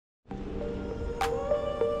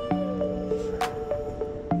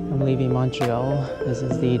I'm leaving Montreal. This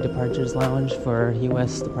is the departures lounge for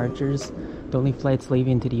US departures. The only flights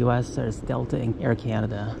leaving to the US are Delta and Air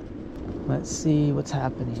Canada. Let's see what's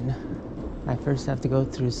happening. I first have to go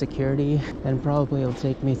through security, then probably it'll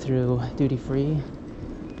take me through duty free.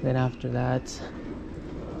 Then after that,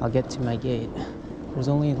 I'll get to my gate. There's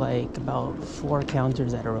only like about 4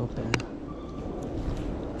 counters that are open.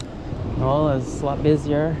 Well, it's a lot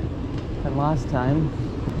busier than last time.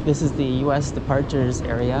 This is the US departures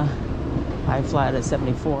area. I fly out at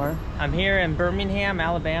 74. I'm here in Birmingham,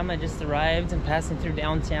 Alabama. Just arrived and passing through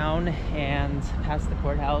downtown and past the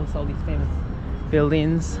courthouse, all these famous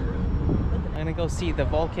buildings. I'm gonna go see the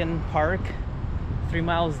Vulcan Park 3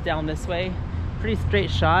 miles down this way. Pretty straight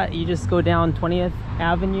shot. You just go down 20th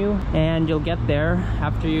Avenue and you'll get there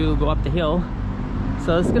after you go up the hill.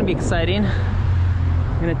 So this is gonna be exciting.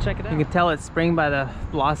 I'm gonna check it out. You can tell it's spring by the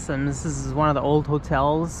blossoms. This is one of the old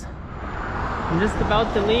hotels. I'm just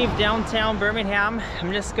about to leave downtown Birmingham.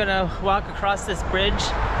 I'm just gonna walk across this bridge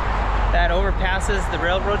that overpasses the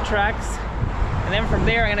railroad tracks. And then from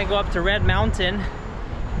there, I'm gonna go up to Red Mountain.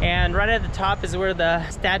 And right at the top is where the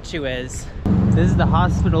statue is. This is the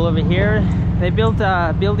hospital over here. They built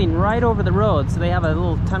a building right over the road, so they have a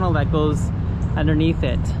little tunnel that goes underneath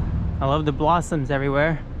it. I love the blossoms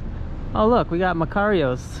everywhere. Oh look, we got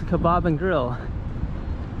Macario's Kebab and Grill.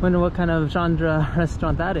 Wonder what kind of genre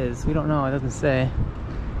restaurant that is. We don't know, it doesn't say.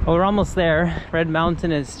 Well, we're almost there. Red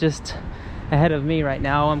Mountain is just ahead of me right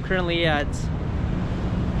now. I'm currently at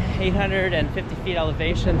 850 feet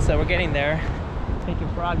elevation, so we're getting there, making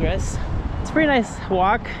progress. It's a pretty nice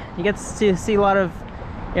walk. You get to see a lot of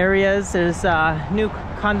areas. There's new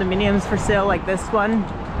condominiums for sale like this one,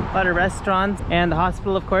 a lot of restaurants, and the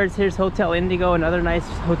hospital, of course. Here's Hotel Indigo, another nice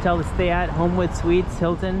hotel to stay at. Homewood Suites,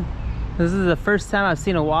 Hilton. This is the first time I've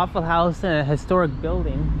seen a Waffle House in a historic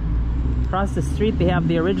building. Across the street they have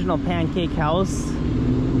the original Pancake House,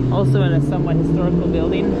 also in a somewhat historical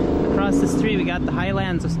building. Across the street we got the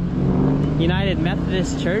Highlands United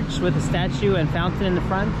Methodist Church with a statue and fountain in the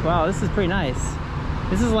front. Wow, this is pretty nice.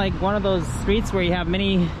 This is like one of those streets where you have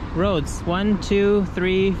many roads. 1, 2,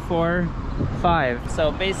 3, 4, 5.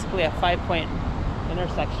 So basically a 5-point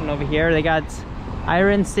intersection over here. They got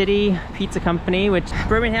Iron City Pizza Company, which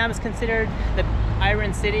Birmingham is considered the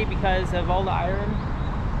Iron City because of all the iron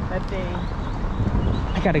that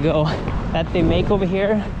they make over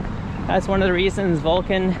here. That's one of the reasons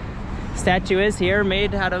Vulcan statue is here,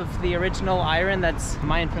 made out of the original iron that's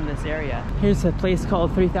mined from this area. Here's a place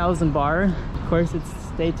called 3000 Bar. Of course it's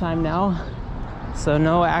daytime now, so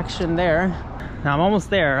no action there. Now I'm almost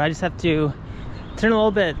there. I just have to turn a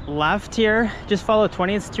little bit left here, just follow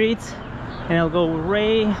 20th Street, and it'll go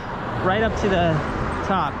right up to the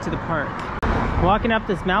top, to the park. Walking up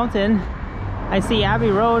this mountain, I see Abbey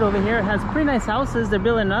Road over here. It has pretty nice houses. They're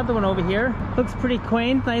building another one over here. Looks pretty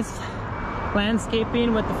quaint, nice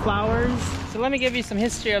landscaping with the flowers. So let me give you some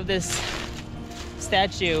history of this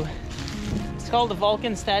statue. It's called the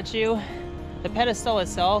Vulcan statue. The pedestal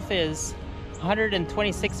itself is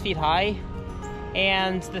 126 feet high,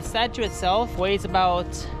 and the statue itself weighs about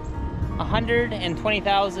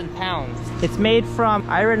 120,000 pounds. It's made from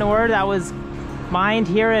iron ore that was mined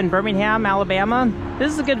here in Birmingham, Alabama.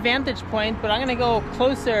 This is a good vantage point, but I'm gonna go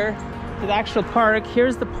closer to the actual park.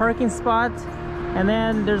 Here's the parking spot, and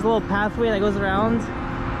then there's a little pathway that goes around,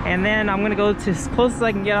 and then I'm gonna go to as close as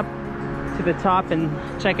I can get up to the top and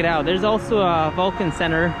check it out. There's also a Vulcan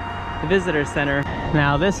Center, the visitor center.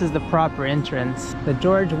 Now this is the proper entrance. The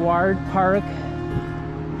George Ward Park,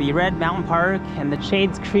 the Red Mountain Park, and the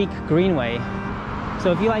Shades Creek Greenway.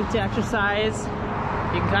 So if you like to exercise,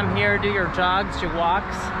 you can come here, do your jogs, your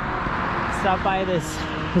walks, stop by this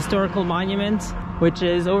historical monument, which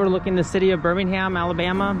is overlooking the city of Birmingham,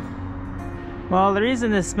 Alabama. Well, the reason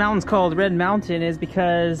this mountain's called Red Mountain is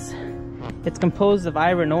because it's composed of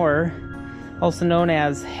iron ore, also known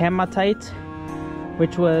as hematite,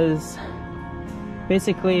 which was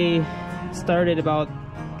basically started about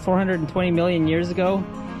 420 million years ago.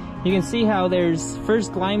 You can see how there's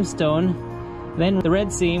first limestone, then the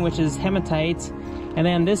red seam, which is hematite, and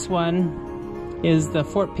then this one is the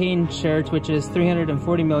Fort Payne Church, which is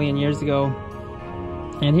 340 million years ago.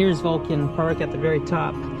 And here's Vulcan Park at the very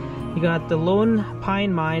top. You got the Lone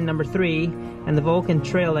Pine Mine number 3 and the Vulcan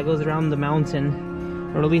Trail that goes around the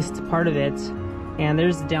mountain, or at least part of it. And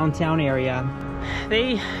there's the downtown area.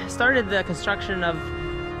 They started the construction of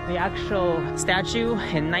the actual statue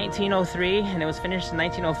in 1903, and it was finished in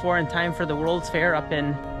 1904 in time for the World's Fair up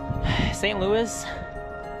in St. Louis,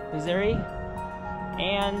 Missouri.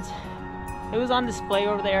 And it was on display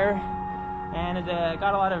over there, and it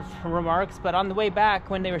got a lot of remarks. But on the way back,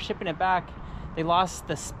 when they were shipping it back, they lost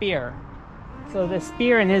the spear. So the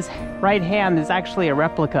spear in his right hand is actually a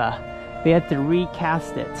replica. They had to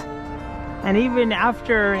recast it. And even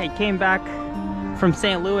after it came back from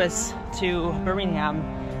St. Louis to Birmingham,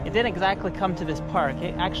 it didn't exactly come to this park.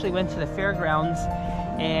 It actually went to the fairgrounds,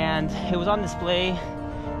 and it was on display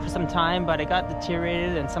for some time, but it got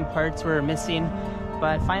deteriorated and some parts were missing.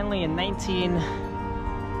 But finally in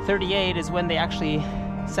 1938 is when they actually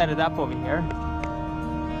set it up over here.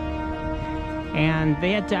 And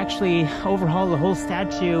they had to actually overhaul the whole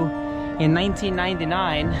statue in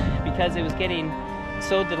 1999 because it was getting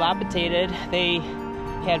so dilapidated. They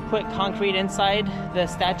had put concrete inside the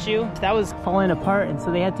statue. That was falling apart, and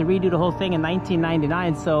so they had to redo the whole thing in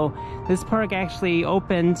 1999. So this park actually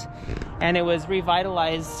opened and it was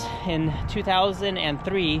revitalized in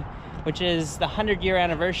 2003, which is the 100-year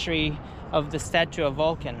anniversary of the statue of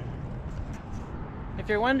Vulcan. If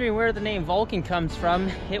you're wondering where the name Vulcan comes from,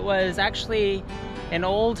 it was actually an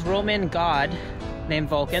old Roman god named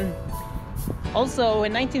Vulcan. Also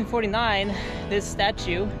in 1949, this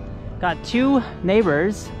statue got two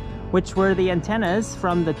neighbors, which were the antennas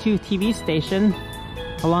from the two TV stations,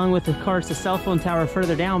 along with, of course, the cell phone tower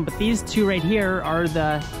further down. But these two right here are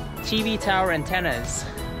the TV tower antennas.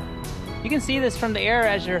 You can see this from the air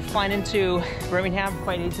as you're flying into Birmingham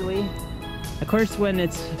quite easily. Of course, when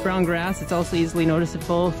it's brown grass, it's also easily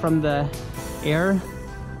noticeable from the air.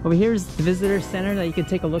 Over here is the visitor center that you can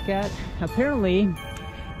take a look at. Apparently,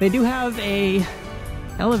 they do have a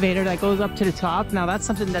elevator that goes up to the top. Now that's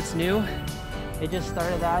something that's new. They just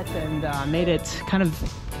started that and made it kind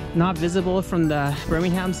of not visible from the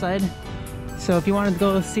Birmingham side. So if you wanted to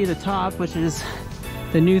go see the top, which is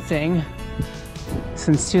the new thing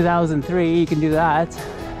since 2003, you can do that.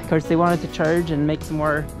 Of course, they wanted to charge and make some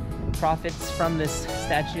more profits from this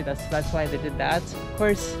statue. That's why they did that. Of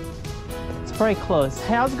course, it's probably closed.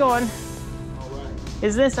 Hey, how's it going? All right.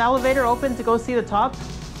 Is this elevator open to go see the top?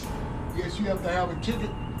 Yes, you have to have a ticket.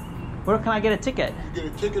 Where can I get a ticket? You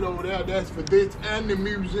get a ticket over there. That's for this and the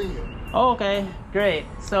museum. Oh, okay, great.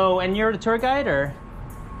 So, and you're the tour guide, or?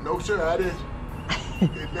 No, sir, I just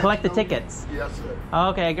collect the tickets. Yes, sir.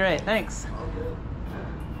 Okay, great, thanks. Okay.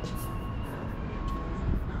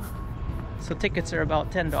 So tickets are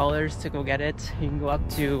about $10 to go get it. You can go up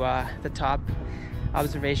to the top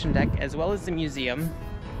observation deck as well as the museum,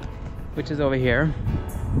 which is over here.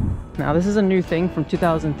 Now this is a new thing from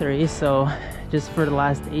 2003, so just for the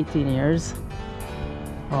last 18 years.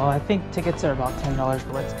 Well, I think tickets are about $10,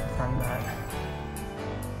 but let's confirm that.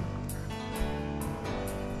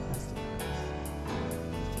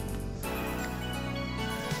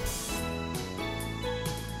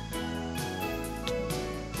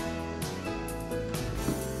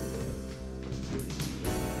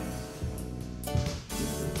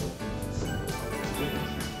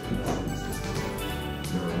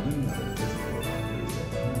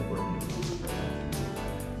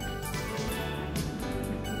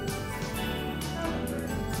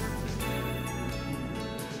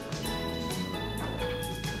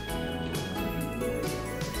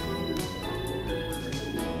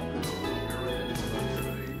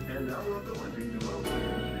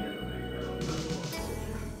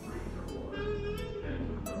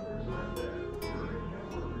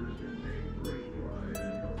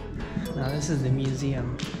 Now this is the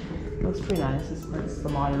museum. Looks pretty nice. It's the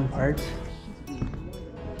modern part.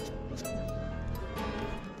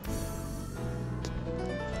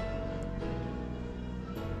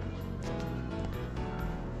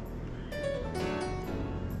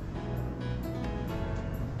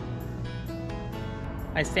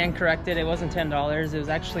 I stand corrected, it wasn't $10, it was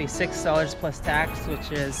actually $6 plus tax,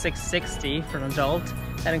 which is $6.60 for an adult.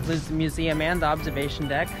 That includes the museum and the observation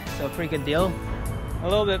deck, so a pretty good deal. A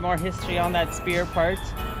little bit more history on that spear part.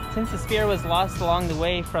 Since the spear was lost along the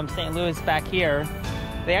way from St. Louis back here,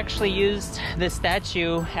 they actually used this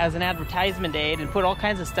statue as an advertisement aid and put all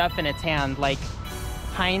kinds of stuff in its hand, like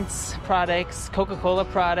Heinz products, Coca-Cola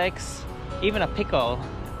products, even a pickle,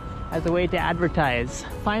 as a way to advertise.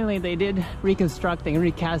 Finally, they did reconstruct and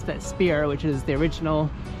recast that spear, which is the original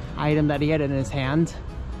item that he had in his hand.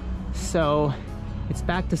 So it's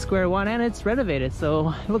back to square one and it's renovated,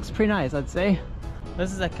 so it looks pretty nice, I'd say.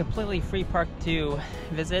 This is a completely free park to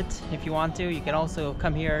visit if you want to. You can also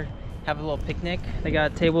come here, have a little picnic. They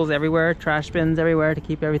got tables everywhere, trash bins everywhere to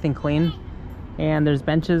keep everything clean. And there's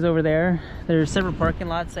benches over there. There's several parking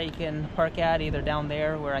lots that you can park at, either down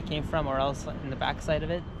there where I came from or else in the back side of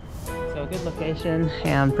it. So a good location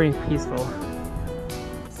and pretty peaceful.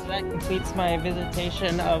 So that completes my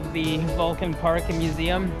visitation of the Vulcan Park and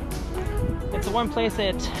Museum. It's the one place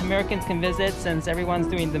that Americans can visit since everyone's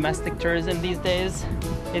doing domestic tourism these days.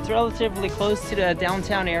 It's relatively close to the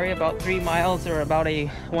downtown area, about 3 miles or about a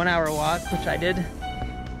 1-hour walk, which I did.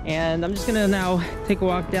 And I'm just gonna now take a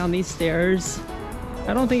walk down these stairs.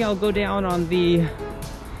 I don't think I'll go down on the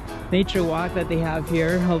nature walk that they have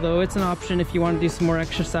here, although it's an option if you want to do some more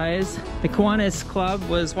exercise. The Kiwanis Club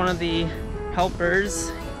was one of the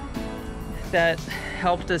helpers that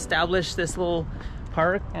helped establish this little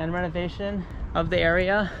park and renovation of the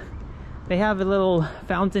area. They have a little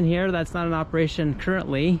fountain here that's not in operation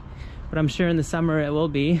currently, but I'm sure in the summer it will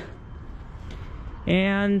be.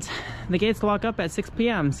 And the gates lock up at 6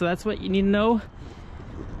 p.m. So that's what you need to know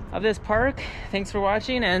of this park. Thanks for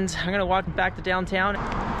watching, and I'm gonna walk back to downtown.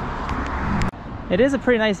 It is a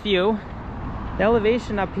pretty nice view. The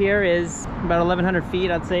elevation up here is about 1,100 feet,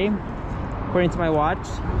 I'd say, according to my watch.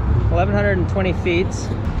 1,120 feet.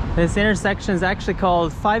 This intersection is actually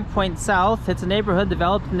called 5 Point South. It's a neighborhood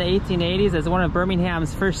developed in the 1880s as one of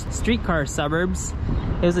Birmingham's first streetcar suburbs.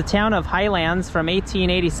 It was a town of highlands from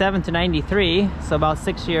 1887 to 93, so about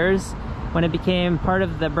 6 years, when it became part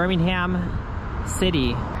of the Birmingham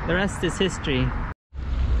city. The rest is history.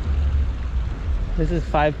 This is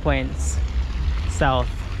 5 Points South.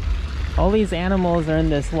 All these animals are in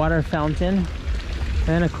this water fountain.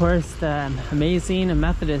 And of course, the amazing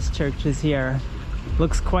Methodist church is here.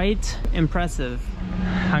 Looks quite impressive.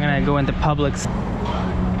 I'm gonna go into Publix.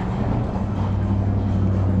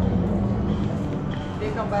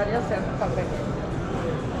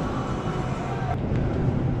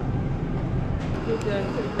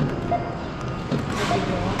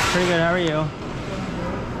 Pretty good, how are you?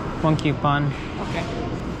 One coupon. Okay.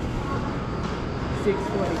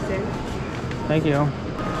 646. Thank you.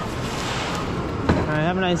 Alright,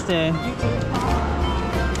 have a nice day. You too.